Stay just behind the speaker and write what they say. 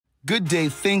Good day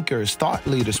thinkers, thought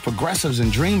leaders, progressives,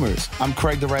 and dreamers. I'm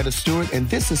Craig TheWriter Stewart, and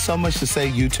this is So Much to Say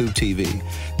YouTube TV.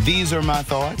 These are my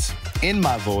thoughts, in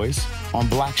my voice, on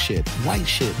black shit, white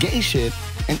shit, gay shit,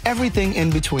 and everything in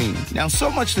between. Now,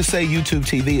 So Much to Say YouTube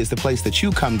TV is the place that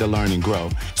you come to learn and grow.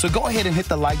 So go ahead and hit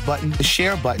the like button, the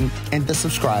share button, and the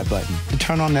subscribe button. And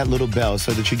turn on that little bell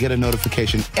so that you get a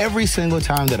notification every single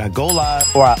time that I go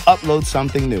live or I upload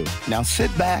something new. Now sit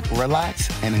back,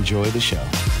 relax, and enjoy the show.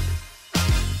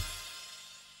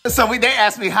 So they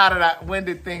asked me when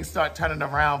did things start turning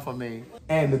around for me?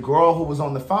 And the girl who was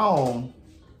on the phone,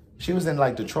 she was in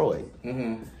like Detroit.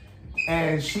 Mm-hmm.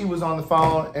 And she was on the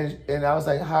phone and I was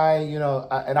like, hi,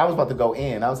 and I was about to go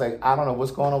in. I was like, I don't know what's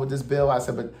going on with this bill. I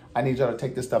said, but I need y'all to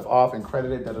take this stuff off and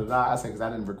credit it, I said, because I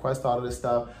didn't request all of this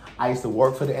stuff. I used to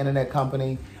work for the internet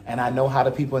company and I know how the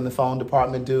people in the phone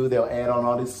department do. They'll add on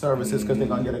all these services because they're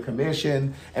going to get a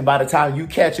commission. And by the time you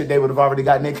catch it, they would have already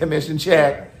gotten their commission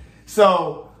check.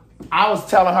 So I was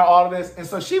telling her all of this, and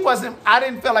so I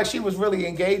didn't feel like she was really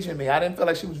engaging me. I didn't feel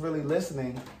like she was really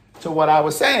listening to what I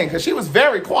was saying, because she was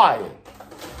very quiet.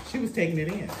 She was taking it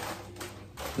in.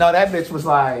 No, that bitch was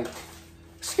like,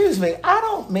 excuse me, I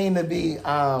don't mean to be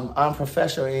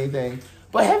unprofessional or anything,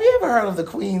 but have you ever heard of the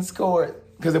Queen's Court?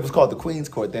 Because it was called the Queen's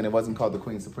Court then, it wasn't called the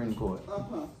Queen's Supreme Court.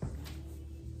 Uh-huh.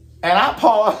 And I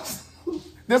paused.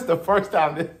 This is the first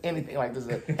time that anything like this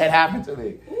had happened to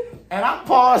me. And I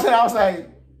paused and I was like,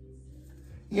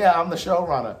 yeah, I'm the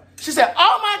showrunner. She said,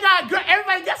 oh my God, girl,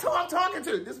 everybody guess who I'm talking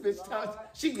to? This bitch,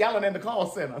 she yelling in the call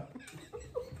center.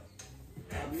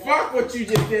 Fuck what you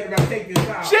just said about taking this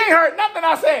out. She ain't heard nothing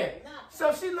I said.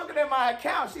 So she looking at my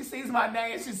account, she sees my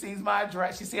name, she sees my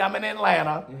address, she see I'm in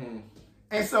Atlanta. Mm-hmm.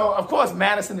 And so, of course,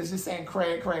 Madison is just saying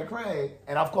Craig, Craig, Craig.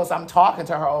 And of course, I'm talking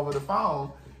to her over the phone.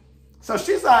 So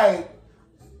she's like,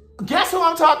 guess who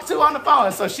I'm talking to on the phone?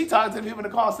 And so she talked to the people in the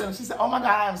call center. She said, oh my God,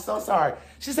 I am so sorry.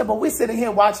 She said, but we're sitting here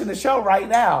watching the show right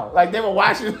now. Like they were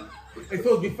watching. They're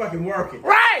supposed to be fucking working.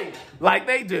 Right. Like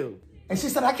they do. And she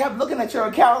said, I kept looking at your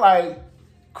account like,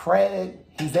 Craig,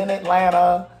 he's in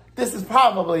Atlanta. This is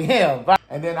probably him.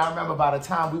 And then I remember by the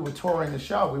time we were touring the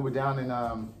show, we were down in,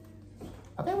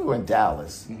 I think we were in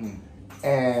Dallas. Mm-hmm.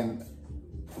 And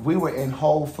we were in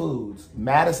Whole Foods.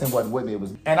 Madison wasn't with me.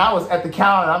 And I was at the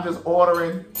counter and I'm just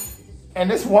ordering.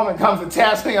 And this woman comes and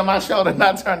taps me on my shoulder and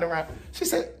I turned around. She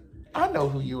said, I know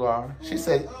who you are. She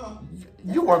said,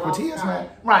 you work with T.S.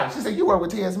 Madison? Right. She said, you work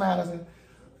with T.S. Madison?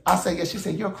 I said, yeah. She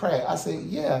said, you're Craig. I said,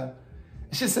 yeah.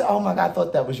 She said, oh my God, I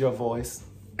thought that was your voice.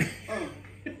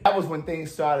 That was when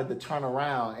things started to turn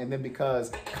around. And then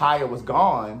because Kaya was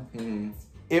gone,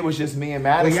 it was just me and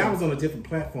Madison. Well, y'all was on a different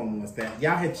platform once that.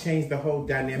 Y'all had changed the whole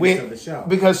dynamics of the show.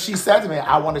 Because she said to me,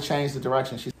 I want to change the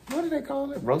direction. She said, what do they call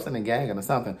it? Roasting and gagging or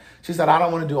something. She said, I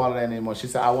don't want to do all of that anymore. She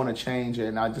said, I want to change it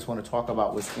and I just want to talk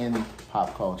about what's in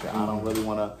pop culture. I don't really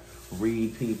want to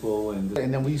read people. And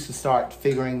then we used to start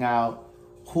figuring out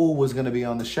who was going to be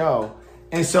on the show.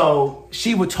 And so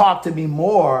she would talk to me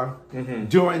more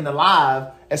during the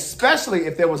live, especially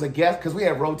if there was a guest, because we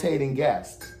had rotating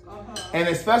guests. And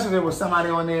especially if there was somebody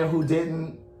on there who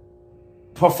didn't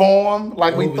perform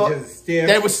like we thought.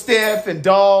 They were stiff and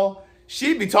dull.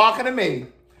 She'd be talking to me.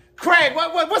 Craig,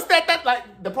 what's that?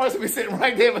 Like the person be sitting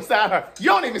right there beside her. You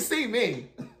don't even see me.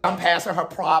 I'm passing her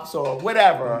props or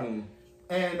whatever.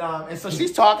 And so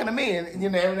she's talking to me, and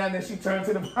every now and then she turns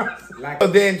to the person. So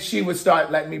then she would start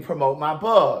letting me promote my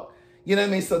book. You know what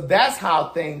I mean? So that's how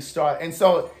things start. And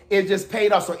so it just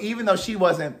paid off. So even though she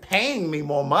wasn't paying me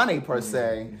more money per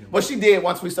se, well, she did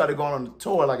once we started going on the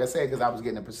tour, like I said, because I was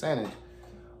getting a percentage.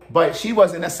 But she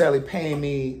wasn't necessarily paying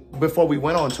me before we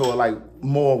went on tour, like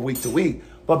more week to week.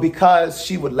 But because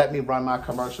she would let me run my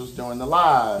commercials during the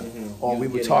live, or we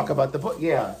would talk about the book,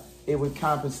 it would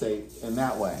compensate in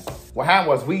that way. What happened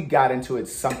was we got into it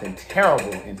something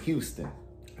terrible in Houston.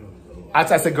 I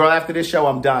said, girl, after this show,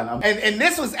 I'm done. And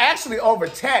this was actually over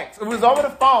text. It was over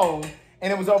the phone,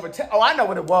 and it was over text. Oh, I know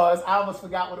what it was. I almost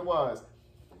forgot what it was.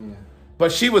 Yeah.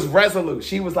 But she was resolute.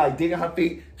 She was like digging her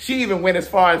feet. She even went as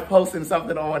far as posting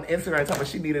something on Instagram telling me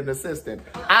she needed an assistant.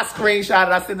 I screenshot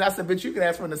it. I said, bitch, you can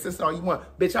ask for an assistant all you want.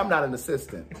 Bitch, I'm not an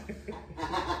assistant.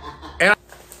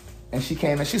 And she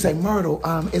came and she said, Myrtle,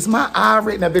 is my eye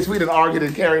red? Now, bitch, we done argued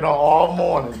and carried on all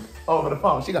morning over the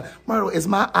phone. She goes, Myrtle, is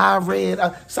my eye red?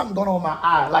 Something going on with my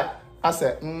eye. Like, I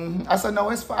said, I said, no,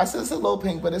 it's fine. I said, it's a little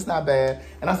pink, but it's not bad.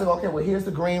 And I said, okay, well, here's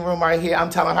the green room right here. I'm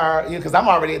telling her, because I'm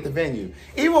already at the venue.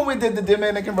 Even when we did the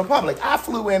Dominican Republic, I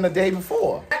flew in the day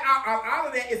before. All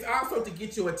of that is also to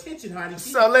get your attention, honey.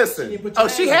 So listen,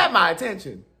 she had my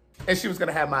attention. And she was going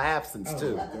to have my absence,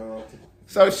 too. God.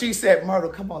 So she said, Myrtle,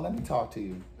 come on, let me talk to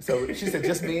you. So she said,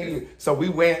 just me and you. So we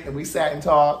went and we sat and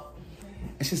talked.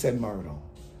 And she said, Myrtle.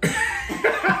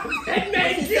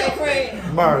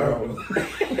 Myrtle.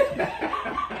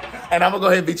 And I'm gonna go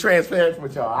ahead and be transparent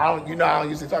with y'all. I don't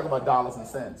usually talk about dollars and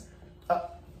cents.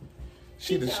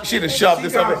 She'd have shoved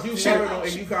this up.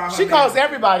 She calls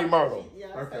everybody Myrtle.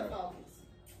 Okay.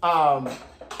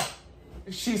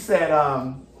 She said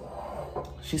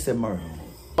Myrtle.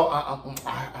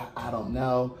 I don't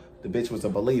know. The bitch was a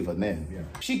believer then. Yeah.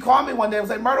 She called me one day and was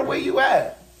like, Myrtle, where you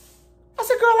at? I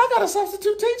said, girl, I got a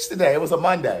substitute teach today. It was a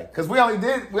Monday. Because we only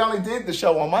did the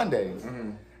show on Mondays.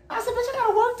 Mm-hmm. I said, bitch, I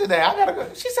gotta work today. I gotta go.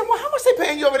 She said, well, how much they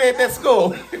paying you over there at that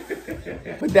school?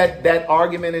 But that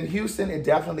argument in Houston, it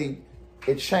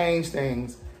changed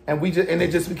things. And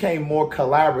it just became more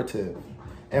collaborative.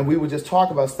 And we would just talk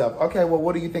about stuff. Okay, well,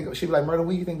 what do you think? She'd be like, Myrtle,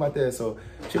 what do you think about this? Or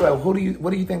she'd be like, what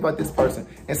do you think about this person?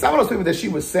 And some of those people that she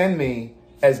would send me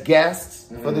as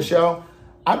guests for the show,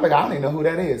 I'd be like, I don't even know who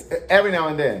that is. Every now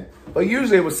and then. But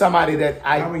usually it was somebody that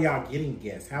How were y'all getting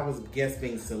guests? How was guests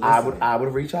being solicited? I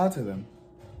would reach out to them.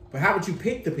 But how would you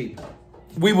pick the people?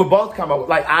 We would both come up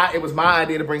with, it was my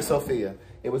idea to bring Sophia.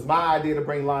 It was my idea to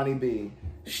bring Lonnie B.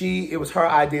 It was her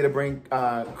idea to bring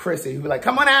Chrissy, who was like,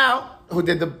 come on out, who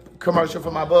did the commercial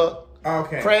for my book.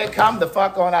 Okay. Craig, come the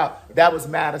fuck on out. That was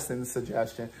Madison's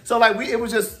suggestion. So it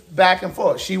was just back and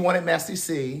forth. She wanted Messy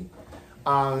C.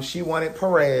 She wanted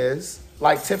Perez.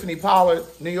 Like Tiffany Pollard,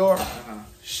 New York. Uh-huh.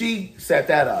 She set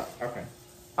that up. Okay.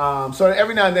 So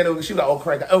every now and then she was like, oh,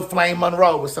 Craig. Oh, Flame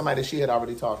Monroe was somebody that she had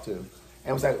already talked to.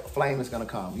 And was like, Flame is going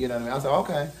to come. You know what I mean? I was like,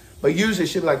 okay. But usually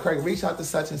she'd be like, Craig, reach out to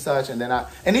such and such. And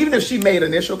even if she made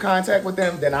initial contact with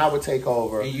them, then I would take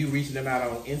over. And you reaching them out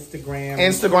on Instagram?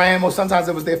 Instagram, or sometimes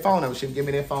it was their phone number. She'd give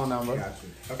me their phone number. Got you.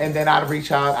 Okay. And then I'd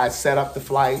reach out. I'd set up the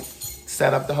flight,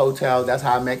 set up the hotel. That's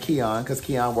how I met Keon, because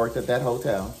Keon worked at that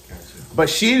hotel. Gotcha. But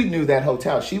she knew that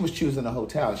hotel. She was choosing a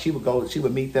hotel. She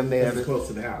would meet them there close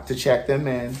to the house to check them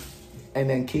in. And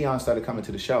then Keon started coming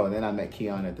to the show. And then I met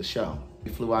Keon at the show.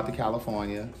 We flew out to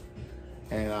California.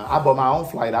 And I bought my own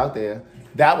flight out there.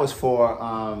 That was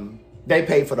for, they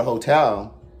paid for the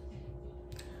hotel.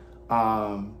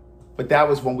 But that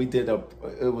was when we did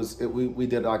we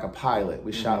did like a pilot.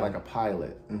 We shot like a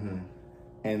pilot. Mm-hmm.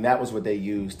 And that was what they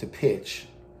used to pitch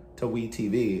to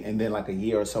WeTV. And then like a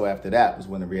year or so after that was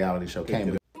when the reality show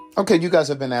came. Okay, you guys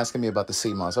have been asking me about the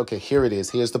CMOS. Okay, here it is.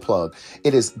 Here's the plug.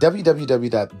 It is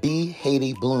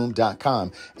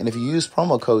www.bhaitybloom.com. And if you use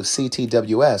promo code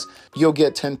CTWS, you'll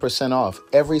get 10% off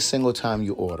every single time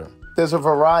you order. There's a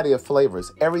variety of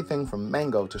flavors, everything from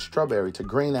mango to strawberry to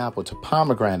green apple to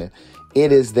pomegranate.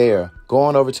 It is there. Go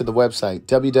on over to the website,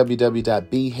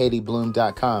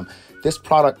 www.bhaitybloom.com. This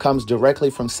product comes directly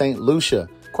from St. Lucia.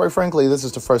 Quite frankly, this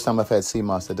is the first time I've had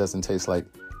CMOS that doesn't taste like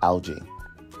algae.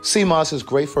 CMOS is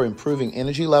great for improving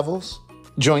energy levels,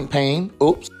 joint pain,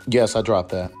 oops, yes, I dropped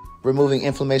that, removing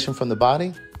inflammation from the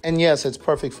body, and yes, it's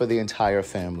perfect for the entire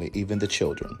family, even the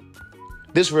children.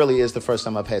 This really is the first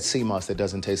time I've had CMOS that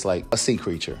doesn't taste like a sea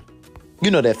creature.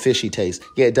 You know that fishy taste.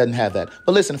 Yeah, it doesn't have that.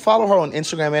 But listen, follow her on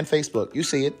Instagram and Facebook. You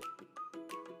see it.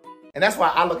 And that's why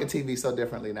I look at TV so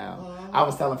differently now. Mm-hmm. I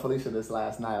was telling Felicia this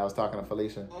last night. I was talking to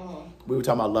Felicia. Mm-hmm. We were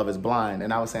talking about Love is Blind,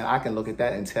 and I was saying I can look at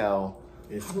that and tell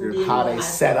how they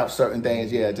set up certain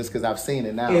things, just because I've seen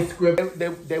it now.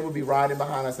 They would be riding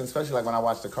behind us, and especially like when I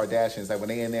watch the Kardashians, like when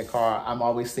they in their car, I'm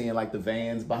always seeing like the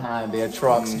vans behind their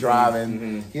trucks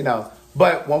driving, you know.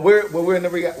 But when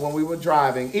we were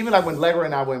driving, even like when Legger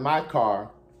and I were in my car,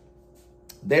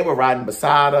 they were riding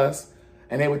beside us,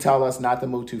 and they would tell us not to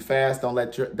move too fast. Don't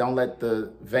let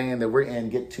the van that we're in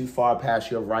get too far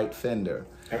past your right fender.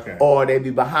 Okay. Or they'd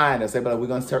be behind us. They'd be like, we're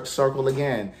going to circle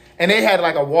again. And they had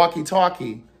like a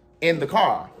walkie-talkie in the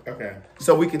car. Okay.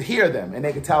 So we could hear them and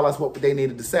they could tell us what they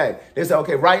needed to say. They said,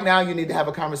 okay, right now you need to have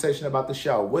a conversation about the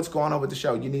show. What's going on with the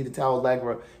show? You need to tell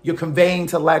Allegra. You're conveying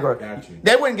to Allegra. Got you.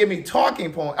 They wouldn't give me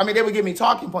talking points. I mean, they would give me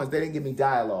talking points. They didn't give me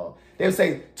dialogue. They would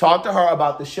say, talk to her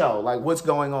about the show. Like, what's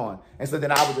going on? And so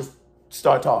then I would just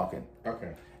start talking.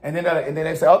 Okay. And then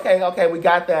they say, okay, we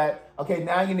got that. Okay,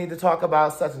 now you need to talk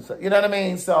about such and such. You know what I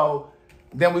mean? So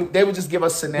then they would just give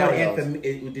us scenarios.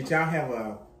 Did y'all have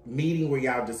a meeting where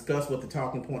y'all discuss what the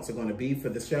talking points are going to be for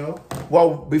the show?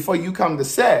 Well, before you come to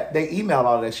set, they email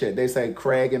all that shit. They say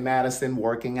Craig and Madison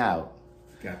working out.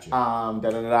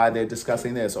 Gotcha. They're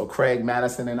discussing this. Or Craig,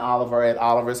 Madison, and Oliver at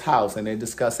Oliver's house, and they're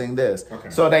discussing this.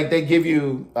 Okay. So they give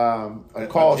you a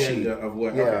call sheet. Of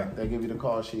what? Yeah, okay. They give you the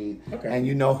call sheet. Okay. And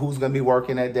you know who's going to be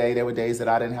working that day. There were days that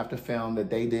I didn't have to film,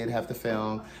 that they did have to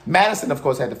film. Madison, of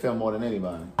course, had to film more than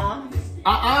anybody. What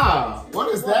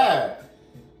is that?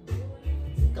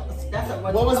 What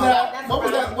was that? What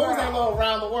was that little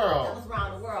around the world? That was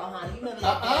around the world, honey. You remember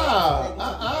that?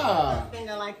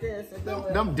 like this.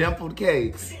 And them dimpled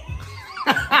cakes.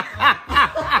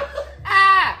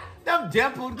 Them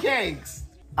dimpled cakes.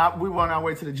 We were on our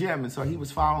way to the gym, and so he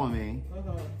was following me,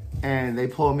 and they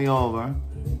pulled me over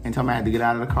and told me I had to get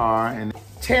out of the car. And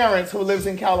Terrence, who lives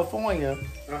in California,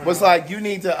 was like, "You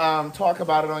need to talk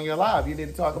about it on your live. You need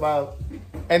to talk about."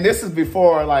 And this is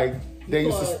before like they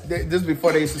used to. This is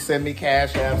before they used to send me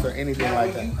cash apps or anything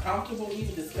like that. Were you comfortable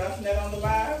even discussing that on the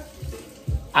live?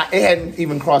 It hadn't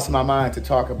even crossed my mind to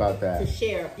talk about that. To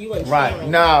share. You weren't Right.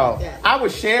 sharing. No. Like I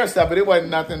would share stuff, but it wasn't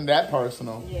nothing that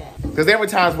personal. Yeah. Because there were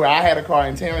times where I had a car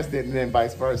and Terrence didn't, and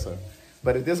vice versa.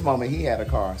 But at this moment, he had a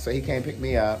car. So he came pick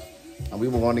me up, and we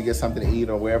were going to get something to eat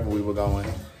or wherever we were going.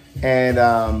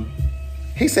 And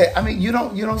he said, I mean, you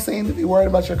don't seem to be worried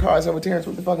about your car. I said, well, Terrence,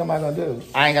 what the fuck am I going to do?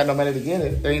 I ain't got no money to get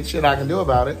it. There ain't shit I can do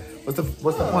about it. What's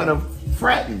the point of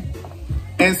fretting?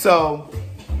 And so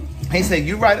he said,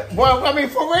 you right. Well, I mean,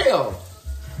 for real.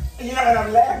 You know, and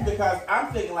I'm laughing because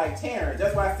I'm thinking like Terrence.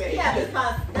 That's why I said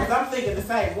because I'm thinking the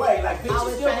same way. Like, bitch, you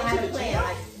still trying to went have to a the plan. gym.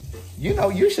 Like, You know,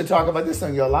 you should talk about this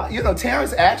on your live. You know,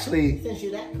 Terrence actually... since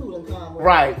you're that cool and calm.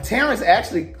 Right. Terrence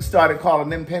actually started calling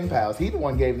them pen pals. He the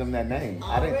one gave them that name.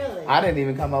 Oh, really? I didn't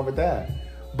even come up with that.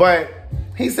 But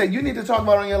he said, you need to talk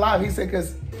about it on your live. He said,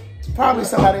 because probably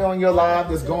somebody on your live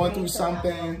that's going through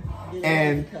something.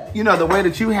 And, you know, the way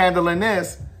that you handling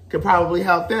this could probably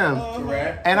help them.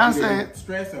 Correct. And I said...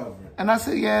 stress over it. And I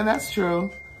said, yeah, that's true.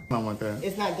 I don't want that.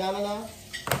 It's not done enough?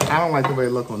 I don't like the way it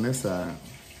look on this side.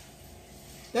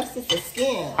 That's just the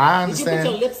skin. I understand. Did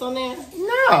you put your lips on there?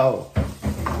 No.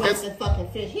 What's the fucking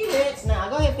fish? He rich now.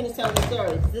 Go ahead and finish telling the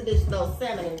story. This dish throws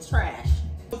salmon in trash.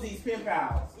 What's these pen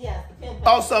pals? Yes, the pen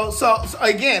pals. Oh, so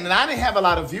again, and I didn't have a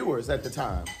lot of viewers at the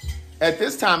time. At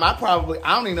this time, I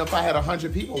don't even know if I had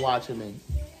 100 people watching me.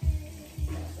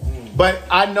 But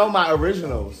I know my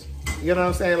originals. You know what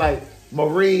I'm saying? Like,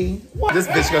 Marie. This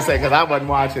bitch gonna say because I wasn't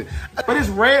watching. But it's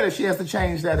rare that she has to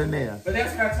change that in there. But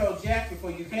that's what I told Jack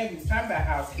before you came. He was talking about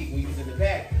housekeeping when he was in the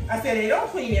back. I said, they don't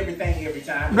clean everything every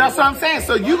time. That's what I'm saying.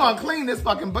 So you gonna clean this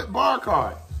fucking bar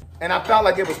card. And I felt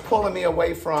like it was pulling me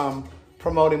away from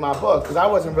promoting my book because I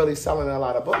wasn't really selling a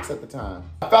lot of books at the time.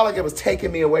 I felt like it was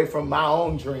taking me away from my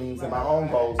own dreams and my own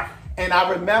goals. And I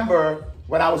remember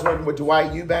when I was working with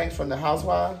Dwight Eubanks from The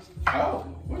Housewives. Oh,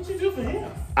 what'd you do for him?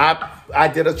 I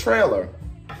did a trailer.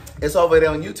 It's over there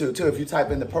on YouTube too. If you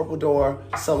type in the Purple Door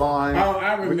Salon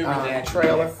I remember that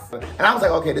trailer. Yes. And I was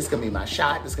like, okay, this is gonna be my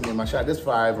shot. This is gonna be my shot. This is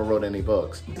before I ever wrote any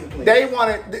books. They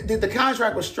wanted, the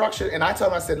contract was structured, and I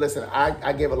told them, I said, listen,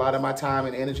 I gave a lot of my time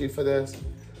and energy for this.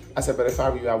 I said, but if I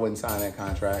were you, I wouldn't sign that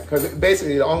contract. Because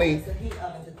basically the only... It's a heat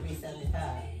oven to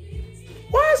 375.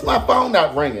 Why is my phone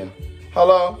not ringing?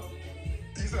 Hello?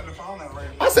 You said the phone not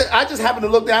ringing. I said, I just happened to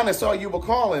look down and saw you were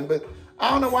calling, but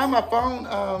I don't know why my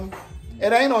phone,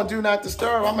 it ain't on Do Not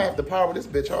Disturb. I'm gonna have to power this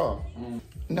bitch off.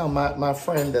 No, my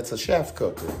friend that's a chef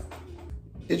cooker.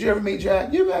 Did you ever meet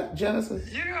Jack? You met Genesis?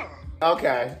 Yeah.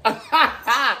 Okay.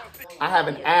 I have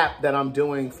an app that I'm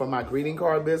doing for my greeting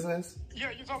card business. Yeah,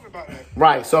 you told me about that.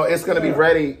 Right, so it's gonna be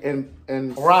ready and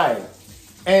right.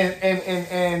 And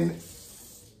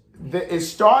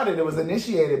it was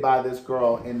initiated by this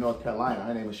girl in North Carolina.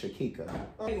 Her name is Shakika.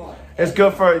 It's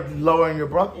good for lowering your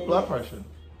blood pressure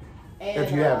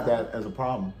if you have that as a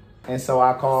problem. And so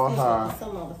I called her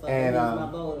and my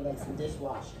bowl to make some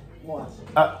dishwashing.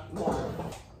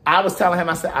 I was telling him,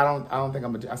 I said, I think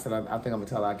I'm gonna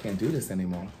tell her I can't do this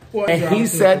anymore. Well, and he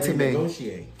said to me,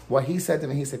 renegotiate. well, he said to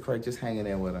me, he said, Craig, just hang in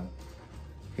there with her.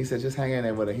 He said, just hang in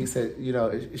there with her. He said, you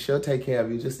know, she'll take care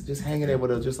of you. Just hang in there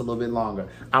with her just a little bit longer.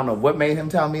 I don't know what made him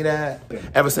tell me that.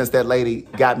 Ever since that lady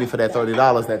got me for that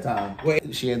 $30 that time.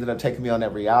 She ended up taking me on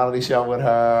that reality show with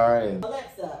her. And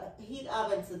Alexa, heat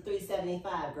oven to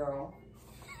 375, girl.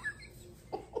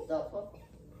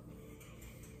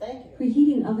 Thank you.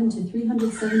 Preheating oven to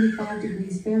 375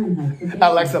 degrees Fahrenheit. For baking.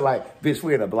 Alexa like, bitch,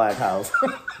 we in a black house.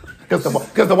 Because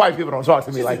the white people don't talk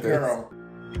to me like this. Girl.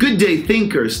 Good day,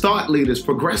 thinkers, thought leaders,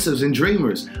 progressives, and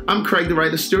dreamers. I'm Craig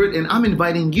TheWriter Stewart, and I'm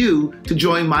inviting you to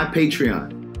join my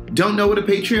Patreon. Don't know what a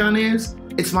Patreon is?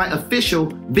 It's my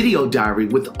official video diary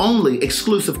with only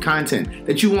exclusive content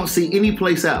that you won't see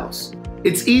anyplace else.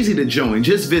 It's easy to join.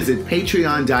 Just visit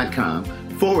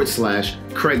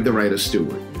patreon.com/Craig TheWriter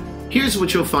Stewart. Here's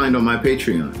what you'll find on my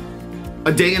Patreon.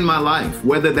 A day in my life,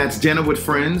 whether that's dinner with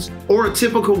friends or a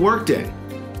typical workday.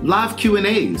 Live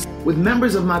Q&As with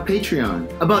members of my Patreon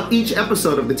about each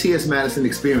episode of the T.S. Madison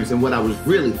Experience and what I was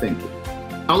really thinking.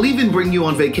 I'll even bring you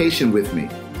on vacation with me.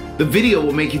 The video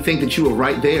will make you think that you were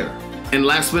right there. And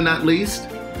last but not least,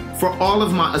 for all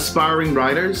of my aspiring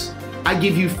writers, I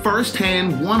give you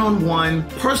first-hand, one-on-one,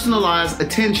 personalized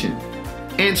attention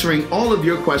answering all of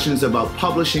your questions about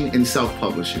publishing and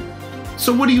self-publishing.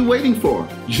 So what are you waiting for?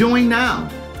 Join now.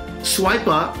 Swipe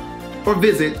up or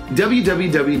visit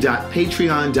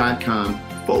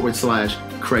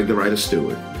www.patreon.com/Craig the Writer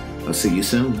Stewart. I'll see you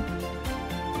soon.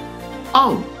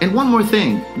 Oh, and one more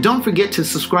thing. Don't forget to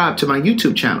subscribe to my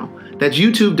YouTube channel. That's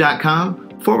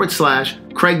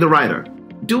youtube.com/Craig the Writer.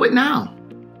 Do it now.